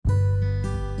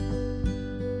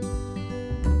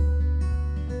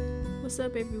What's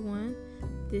up, everyone?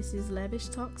 This is Lavish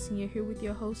Talks, and you're here with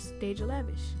your host, Deja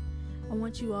Lavish. I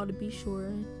want you all to be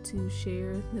sure to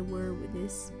share the word with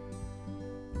this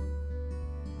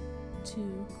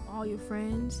to all your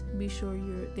friends. Be sure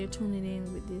they're tuning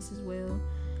in with this as well.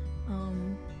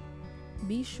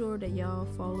 Be sure that y'all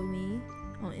follow me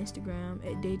on Instagram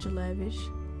at Deja Lavish,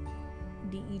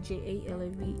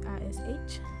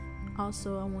 DejaLavish.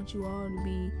 Also, I want you all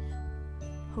to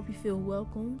hope you feel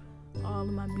welcomed. All of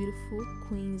my beautiful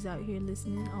queens out here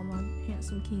listening, all my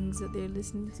handsome kings out there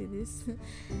listening to this.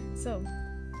 So,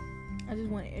 I just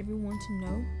want everyone to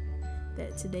know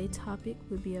that today's topic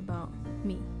would be about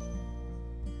me.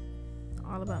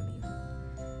 All about me.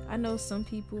 I know some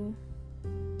people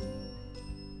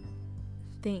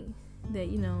think that,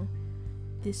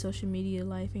 this social media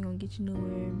life ain't gonna get you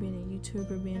nowhere. Being a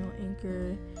YouTuber, being on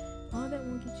Anchor, all that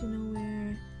won't get you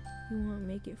nowhere. You won't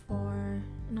make it far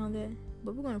and all that.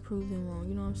 But we're gonna prove them wrong.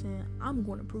 You know what I'm saying? I'm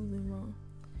gonna prove them wrong.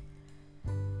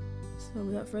 So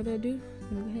without further ado,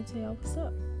 let me go ahead and tell y'all what's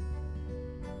up.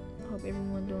 I hope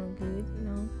everyone doing good.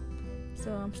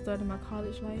 So I'm starting my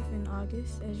college life in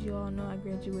August. As you all know, I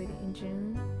graduated in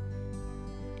June.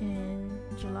 In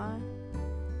July,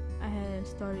 I had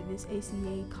started this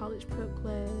ACA college prep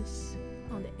class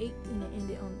on the 8th, and it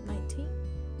ended on the 19th.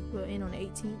 Well, it ended on the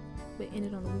 18th, but it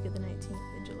ended on the week of the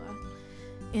 19th of July.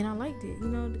 And I liked it.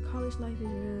 The college life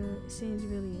seems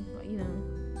really,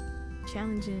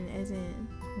 challenging, as in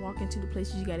walking to the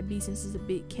places you gotta be, since it's a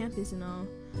big campus and all.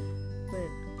 But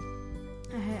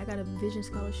I got a vision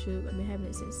scholarship. I've been having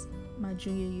it since my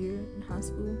junior year in high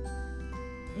school,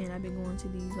 and I've been going to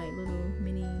these little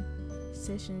mini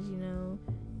sessions,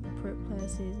 prep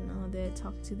classes and all that,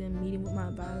 talking to them, meeting with my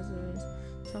advisors,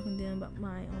 talking to them about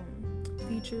my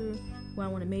future, what I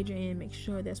want to major in, make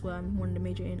sure that's what I wanted to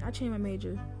major in. I changed my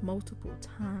major multiple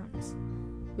times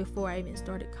before I even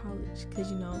started college,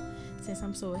 because since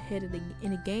I'm so ahead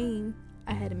in the game,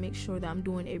 I had to make sure that I'm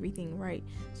doing everything right.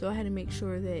 So I had to make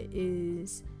sure that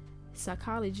is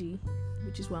psychology,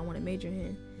 which is what I want to major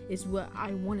in, is what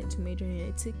I wanted to major in.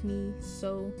 It took me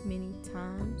so many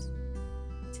times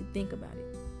to think about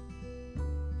it.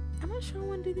 I'm not sure I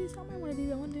want to do this. I might want to do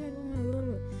that. I want to do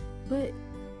that. But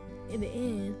in the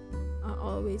end, I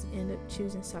always end up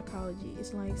choosing psychology.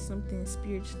 It's like something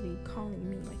spiritually calling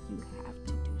me, like, you have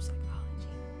to do psychology,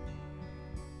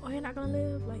 or you're not gonna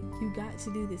live. Like, you got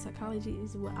to do this. Psychology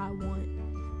is what I want.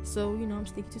 So I'm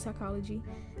sticking to psychology.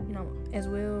 As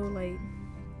well, like,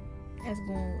 as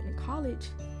going to college,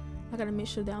 I gotta make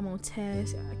sure that I'm on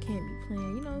task. I can't be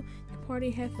playing. Party,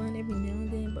 have fun every now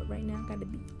and then, but right now I gotta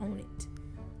be on it.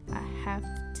 I have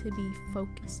to be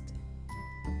focused.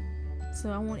 So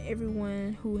I want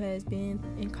everyone who has been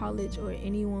in college, or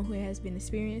anyone who has been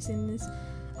experiencing this,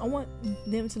 I want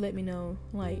them to let me know,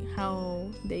 like, how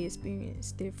they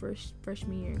experienced their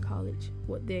freshman year in college,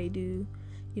 what they do,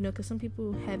 because some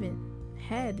people haven't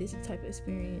had this type of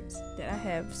experience that I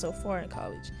have so far in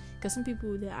college. Because some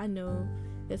people that I know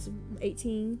that's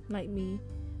 18 like me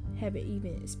haven't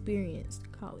even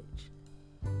experienced college,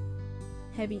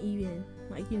 haven't even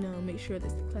make sure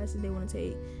that's the classes they want to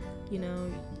take.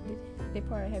 They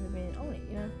probably haven't been on it,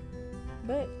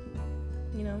 but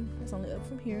it's only up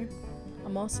from here.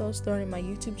 I'm also starting my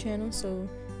YouTube channel, so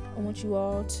I want you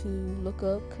all to look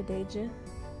up Deja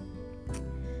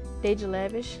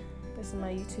Lavish. That's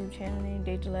my YouTube channel name,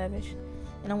 Deja Lavish.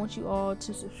 And I want you all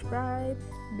to subscribe.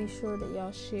 Be sure that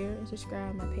y'all share and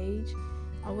subscribe my page.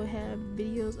 I will have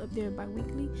videos up there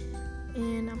bi-weekly,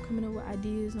 and I'm coming up with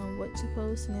ideas on what to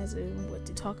post and what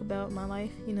to talk about in my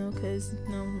life, because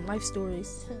life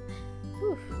stories.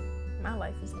 Whew, my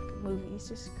life is like a movie. It's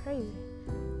just crazy.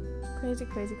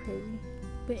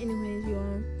 But anyways,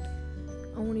 y'all,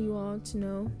 I want you all to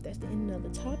know that's the end of the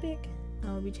topic.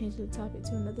 I will be changing the topic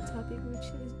to another topic,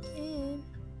 which is in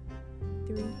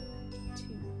 3, 2,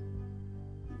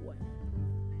 1.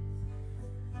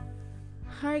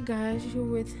 Alright, guys, you're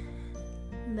with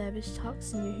Lavish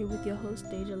Talks, and you're here with your host,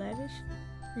 Deja Lavish.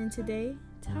 And today's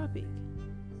topic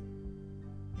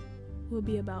will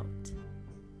be about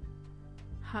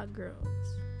hot girls.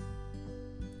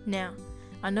 Now,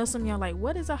 I know some of y'all like,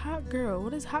 what is a hot girl?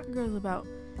 What is hot girls about?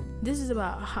 This is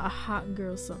about a hot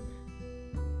girl summer,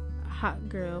 a hot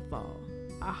girl fall,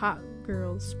 a hot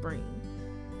girl spring,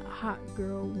 a hot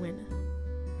girl winter.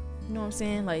 You know what I'm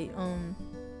saying? Like,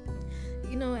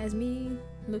 as me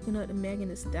looking up to Megan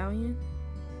Thee Stallion,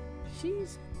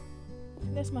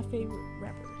 that's my favorite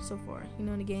rapper so far, in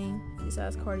the game,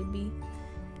 besides Cardi B.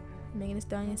 Megan Thee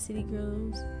Stallion, City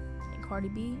Girls, and Cardi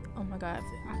B. Oh my God, if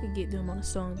I could get them on a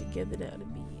song together, that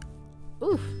would be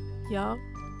oof, y'all.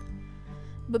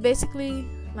 But basically,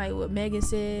 like what Megan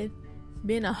said,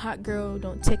 being a hot girl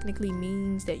don't technically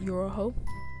means that you're a hoe.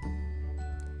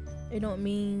 It don't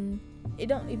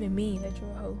even mean that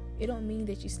you're a hoe. It don't mean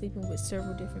that you're sleeping with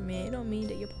several different men. It don't mean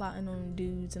that you're plotting on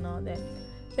dudes and all that.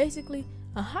 Basically,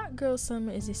 a hot girl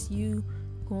summer is just you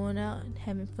going out and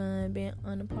having fun, being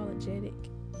unapologetic,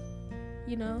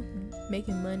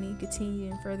 making money,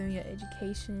 continuing furthering your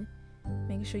education,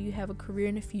 making sure you have a career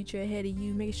in the future ahead of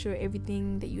you, making sure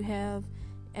everything that you have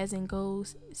as in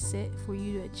goals set for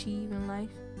you to achieve in life.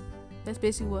 That's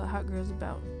basically what hot girl's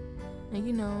about.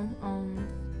 And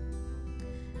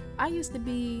I used to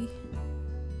be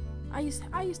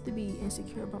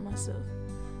insecure about myself,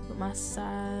 with my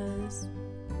size,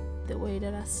 the way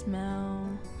that I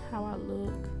smell, how I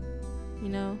look,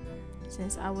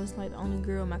 since I was like the only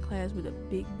girl in my class with a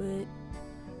big butt.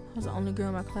 I was the only girl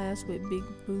in my class with big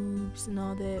boobs and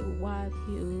all that, wide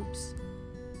hips,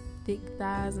 thick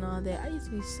thighs and all that. I used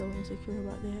to be so insecure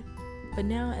about that. But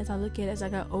now as I look at it, as I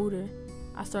got older,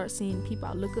 I start seeing people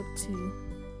I look up to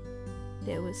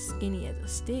that was skinny as a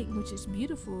stick, which is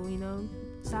beautiful,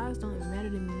 Size don't even matter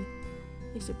to me.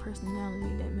 It's your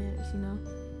personality that matters,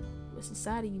 What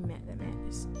society you met that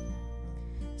matters.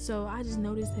 So I just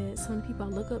noticed that some of the people I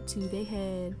look up to, they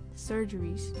had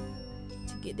surgeries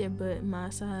to get their butt my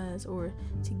size, or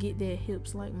to get their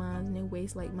hips like mine and their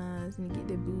waist like mine, and to get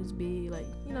their boobs big like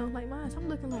mine. So I'm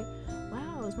looking like,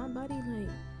 wow, is my body like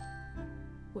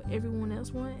what everyone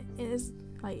else want? Is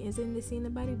in the scene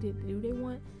nobody do they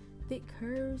want thick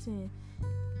curves and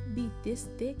be this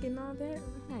thick and all that?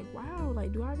 I'm like, wow,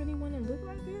 like, do I really want to look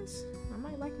like this? I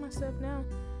might like myself now.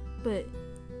 But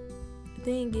the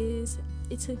thing is,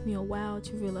 it took me a while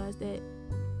to realize that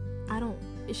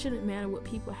it shouldn't matter what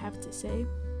people have to say.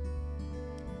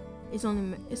 It's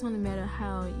only matter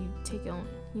how you take on,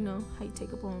 how you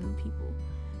take up on people,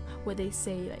 what they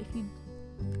say. Like,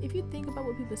 if you think about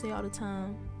what people say all the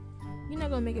time, you're not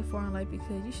gonna make it far in life,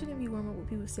 because you shouldn't be worrying about what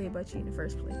people say about you in the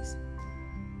first place.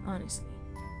 Honestly,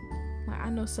 like, I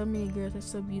know so many girls that's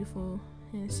so beautiful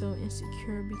and so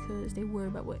insecure because they worry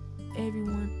about what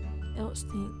everyone else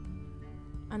think.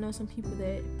 I know some people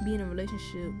that be in a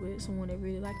relationship with someone they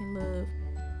really like and love,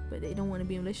 but they don't want to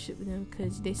be in a relationship with them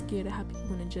because they scared of how people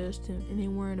going to judge them, and they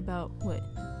worrying about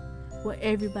what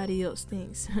everybody else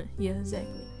thinks. Yeah,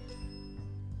 exactly.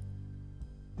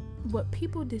 What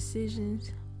people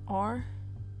decisions are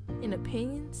and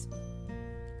opinions,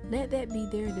 let that be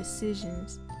their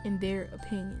decisions and their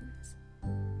opinions.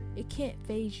 It can't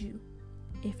phase you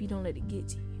if you don't let it get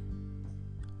to you.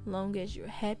 Long as you're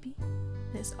happy,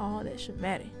 that's all that should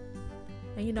matter.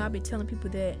 And I've been telling people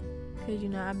that because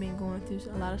I've been going through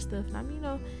a lot of stuff, and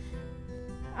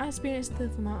I experienced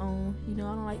stuff of my own. I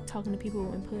don't like talking to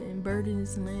people and putting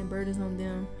burdens and laying burdens on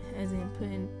them, as in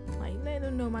letting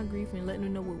them know my grief and letting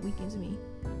them know what weakens me,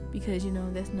 because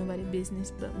that's nobody's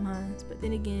business but mine. But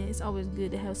then again, it's always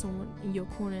good to have someone in your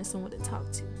corner and someone to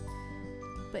talk to.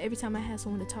 But every time I have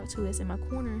someone to talk to that's in my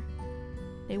corner,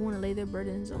 they want to lay their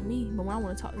burdens on me. But when I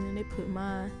want to talk to them, they put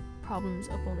my problems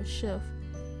up on a shelf,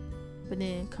 but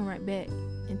then come right back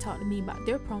and talk to me about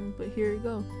their problem. But here it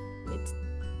go, it's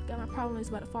got my problem, it's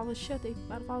about to fall the shelf. They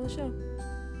about to fall the shelf.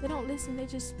 They don't listen. They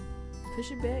just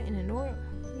push it back and ignore it.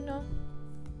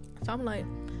 So I'm like,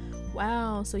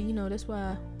 wow. So that's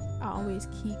why I always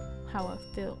keep how I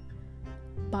felt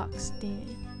boxed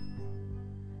in.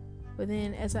 But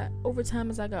then over time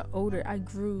as I got older, I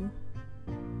grew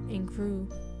and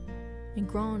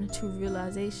grown into a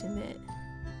realization that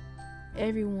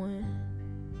everyone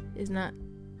is not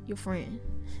your friend.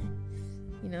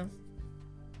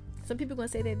 Some people gonna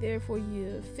say they're there for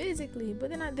you physically, but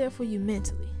they're not there for you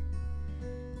mentally.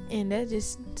 And that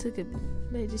just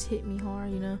hit me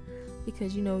hard,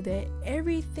 because that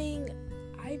everything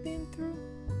I've been through,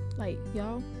 like,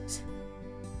 y'all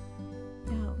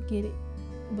get it,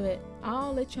 but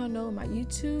I'll let y'all know in my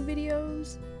YouTube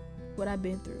videos what I've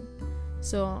been through.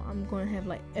 So I'm going to have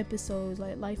like episodes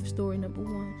like life story number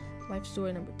 1, life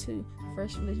story number 2,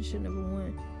 first relationship number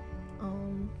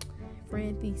 1,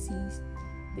 friend theses,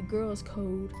 the girls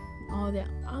code, all that.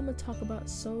 I'm gonna talk about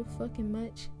so fucking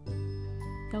much.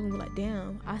 Y'all gonna be like,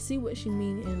 damn, I see what she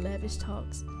mean in lavish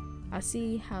talks. I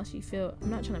see how she felt. I'm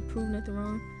not trying to prove nothing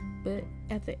wrong, but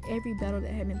after every battle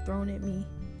that had been thrown at me,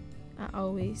 I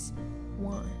always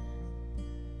won.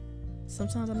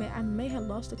 Sometimes I may have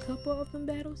lost a couple of them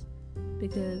battles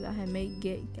because I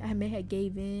may have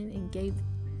gave in and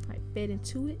fed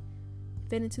into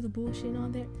the bullshit and all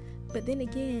that. But then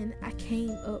again, I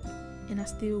came up and I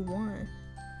still won,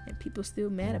 and people still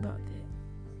mad about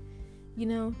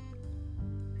that.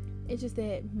 It's just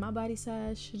that my body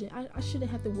size I shouldn't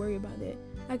have to worry about that.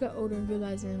 I got older and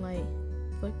realizing, like,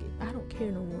 fuck it, I don't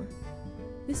care no more.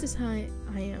 this is how I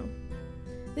am.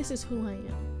 This is who I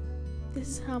am. This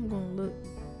is how I'm gonna look.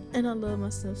 And I love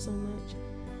myself so much.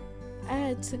 I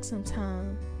had took some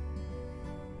time.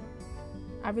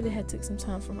 I really had took some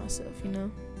time for myself, you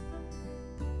know?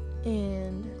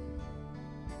 And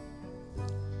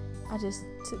I just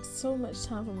took so much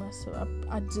time for myself.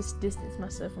 I just distanced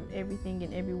myself from everything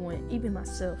and everyone, even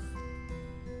myself.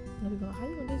 And people go, how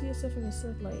you gonna distance yourself from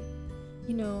yourself? Like,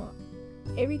 you know,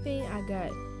 everything I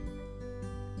got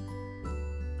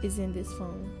is in this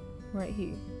phone right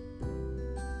here.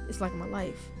 It's like my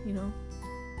life, you know?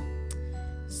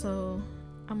 So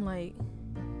I'm like,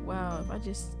 wow, if I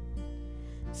just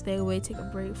stay away, take a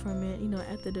break from it, you know,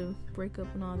 after the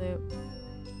breakup and all that,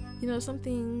 you know, some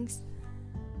things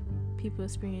people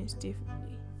experience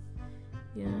differently,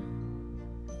 you know?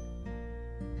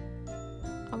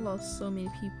 I lost so many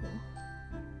people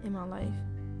in my life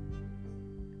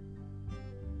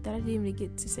that I didn't even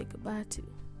get to say goodbye to,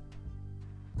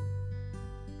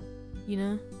 you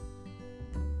know?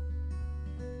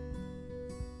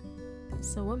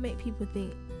 So what make people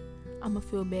think I'ma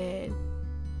feel bad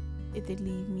if they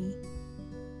leave me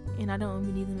and I don't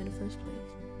even need them in the first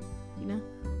place, you know?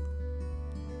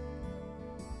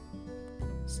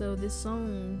 So this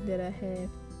song that I have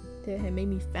that had made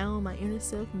me found my inner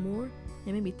self more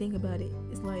and made me think about it,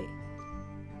 it's like,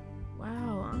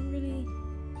 wow, I'm really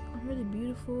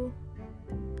beautiful.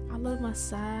 I love my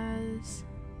size.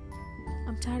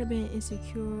 I'm tired of being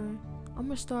insecure. I'm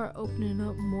gonna start opening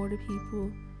up more to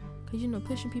people. Cause you know,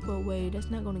 pushing people away, that's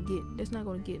not gonna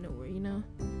get nowhere, you know?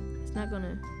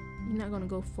 You're not gonna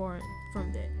go far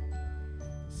from that.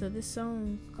 So this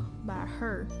song by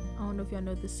Her, I don't know if y'all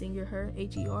know the singer Her,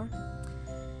 H-E-R.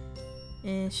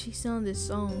 And she sung this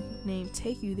song named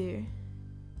Take You There.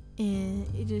 And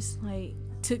it just like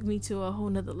took me to a whole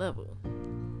nother level.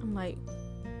 I'm like,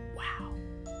 wow.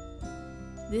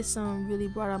 This song really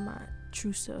brought out my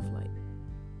true self. Like,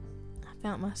 I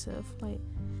found myself. Like,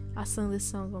 I sung this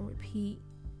song on repeat.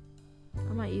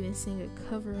 I might even sing a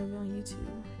cover of it on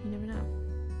YouTube. You never know.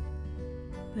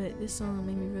 But this song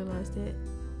made me realize that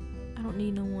I don't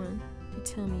need no one to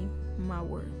tell me my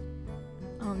worth.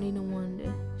 I don't need no one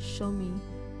to show me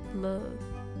love.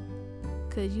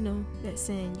 Cause you know that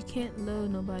saying, you can't love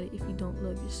nobody if you don't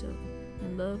love yourself.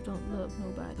 And love don't love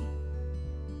nobody.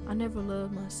 I never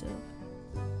loved myself.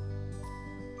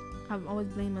 I've always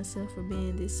blamed myself for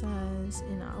being this size,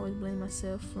 and I always blame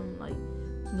myself from like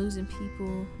losing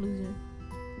people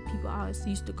I always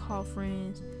used to call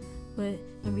friends, but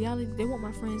in reality they weren't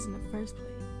my friends in the first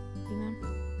place, you know?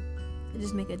 It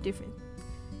just make a difference.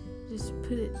 Just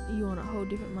put you on a whole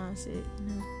different mindset, you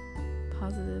know?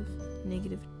 Positive,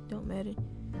 negative, don't matter.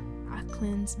 I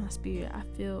cleansed my spirit. I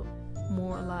felt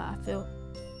more alive. I felt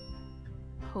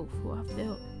hopeful. I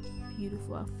felt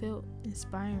beautiful. I felt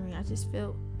inspiring. I just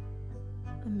felt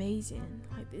amazing.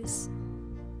 Like this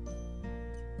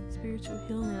spiritual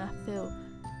healing I felt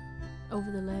over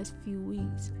the last few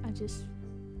weeks. I just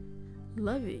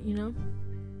love it, you know?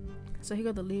 So here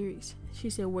go the lyrics. She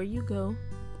said, where you go.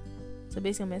 So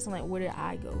basically I'm asking like, where did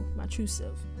I go? My true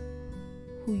self.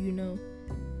 Who you know.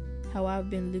 How I've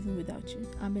been living without you.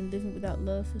 I've been living without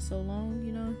love for so long,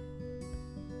 you know?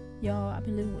 Y'all, I've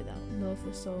been living without love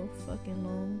for so fucking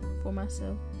long for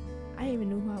myself. I didn't even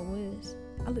know who I was.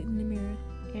 I looked in the mirror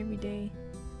every day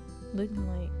looking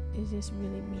like, is this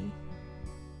really me?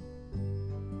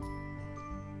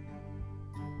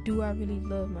 Do I really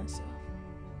love myself?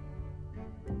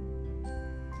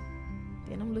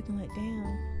 Then I'm looking like,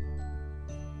 damn,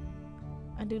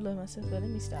 I do love myself, but let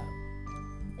me stop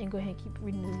and go ahead and keep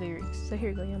reading the lyrics. So here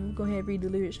we go. I'm gonna go ahead and read the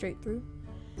lyrics straight through.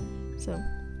 So,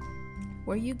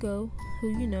 where you go, who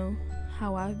you know,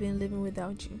 how I've been living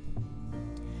without you.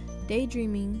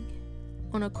 Daydreaming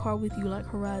on a car with you like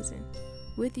Horizon.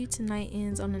 With you tonight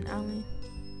ends on an island.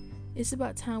 It's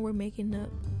about time we're making up.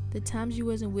 The times you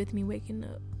wasn't with me waking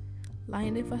up.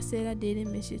 Lying if I said I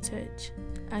didn't miss your touch.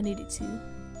 I needed to.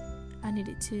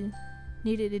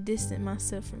 Needed to distance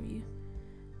myself from you.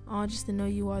 All just to know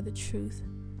you are the truth.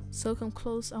 So come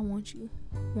close, I want you.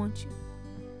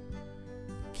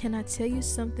 Can I tell you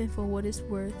something for what it's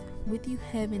worth? With you,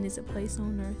 heaven is a place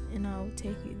on earth, and I'll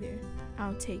take you there.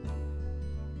 I'll take you.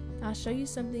 I'll show you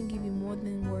something, give you more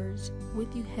than words.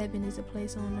 With you, heaven is a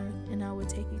place on earth, and I will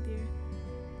take you there.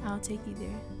 I'll take you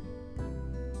there.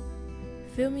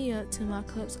 Fill me up till my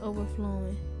cup's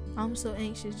overflowing. I'm so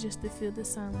anxious just to feel the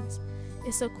silence.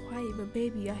 It's so quiet, but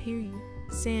baby, I hear you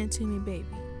saying to me, baby,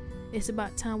 it's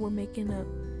about time we're making up.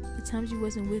 The times you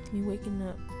wasn't with me waking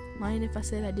up. Lying if I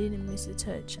said I didn't miss a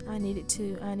touch. I needed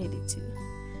to.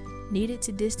 Needed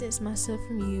to distance myself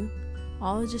from you.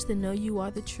 All just to know you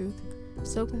are the truth.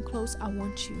 So come close, I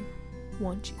want you.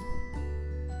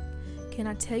 Can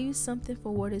I tell you something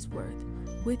for what it's worth?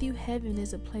 With you, heaven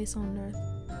is a place on earth,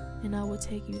 and I will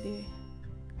take you there.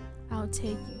 I'll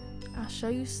take you. I'll show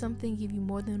you something, give you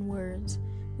more than words.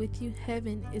 With you,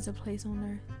 heaven is a place on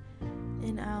earth,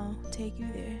 and I'll take you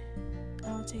there.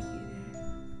 I'll take you there.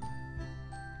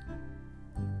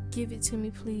 Give it to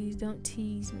me, please. Don't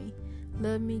tease me.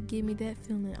 Love me, give me that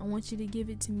feeling. I want you to give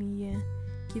it to me, yeah.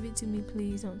 Give it to me,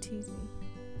 please. Don't tease me.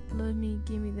 Love me,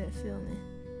 give me that feeling.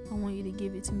 I want you to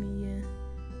give it to me, yeah.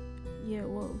 Yeah,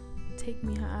 whoa. Take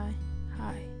me high.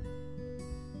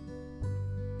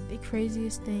 The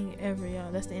craziest thing ever,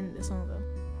 y'all. That's the end of the song, though.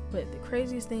 But the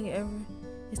craziest thing ever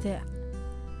is that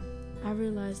I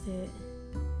realized that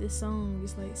this song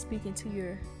is like speaking to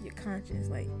your conscience,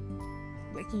 like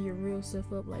waking your real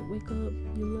self up. Like, wake up,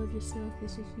 you love yourself.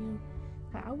 This is you.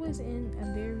 Like, I was in a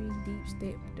very deep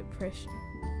state of depression.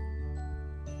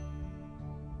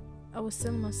 I was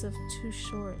selling myself too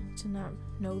short to not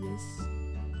notice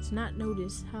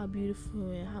how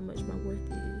beautiful and how much my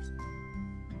worth is.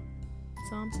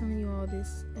 So I'm telling you all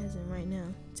this as in right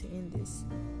now to end this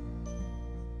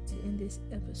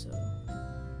episode,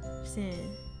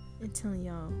 saying and telling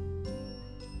y'all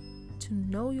to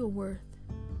know your worth.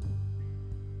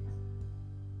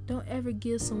 Don't ever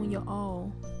give someone your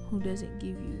all who doesn't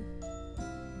give you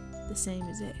the same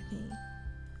exact thing.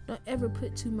 Don't ever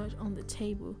put too much on the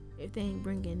table if they ain't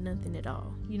bringing nothing at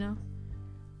all, you know?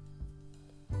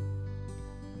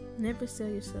 Never sell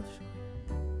yourself short.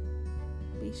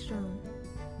 Be strong.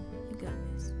 You got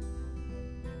this.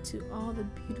 To all the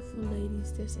beautiful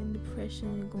ladies that's in depression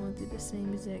and going through the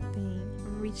same exact thing,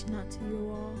 I'm reaching out to you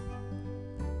all.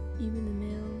 Even the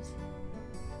males,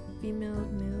 females,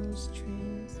 males,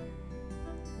 trans,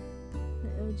 the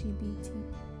LGBTQ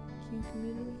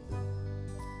community.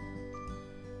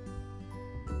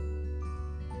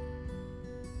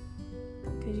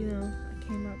 Because, you know, I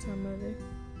came out to my mother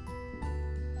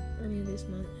earlier this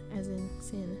month, as in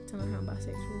telling her I'm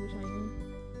bisexual, which I am.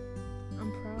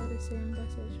 I'm proud to say I'm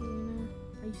bisexual, you know.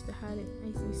 I used to hide it. I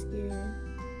used to be scared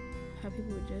how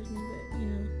people would judge me, but, you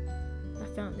know, I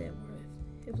found that worth.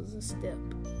 It was a step.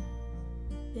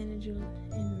 Then in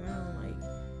around like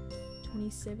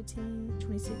 2017,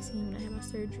 2016, when I had my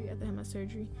surgery, after I had my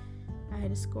surgery, I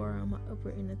had a scar on my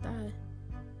upper inner thigh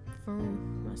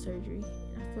from my surgery,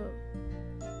 and I felt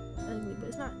ugly, but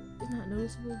it's not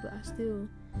noticeable, but I still,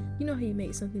 you know how you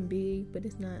make something big, but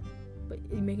it's not, but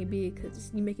you make it big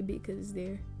because it's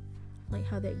there. Like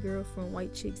how that girl from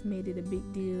White Chicks made it a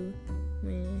big deal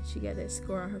when she got that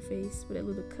scar on her face with that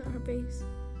little cut on her face,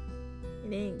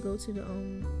 and they didn't go to the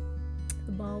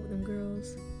ball with them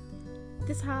girls.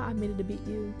 This how I made it a big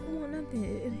deal. I want nothing.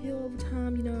 It'll heal over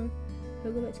time, you know.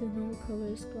 It'll go back to the normal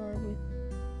color. Scar with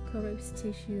colorless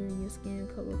tissue, and your skin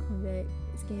color will come back.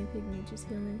 Skin pigment just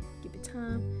healing. Give it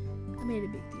time. I made it a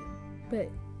big deal, but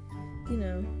you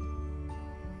know,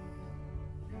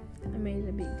 I made it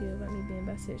a big deal about me being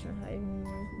bisexual and how everyone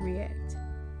will react.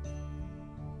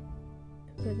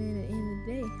 But then at the end of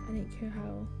the day, I didn't care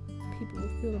how people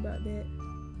would feel about that,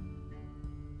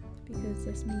 because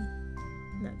that's me,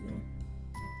 not them.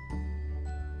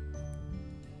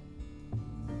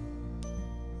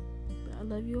 But I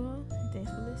love you all, and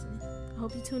thanks for listening. I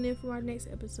hope you tune in for our next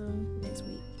episode next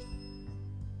week.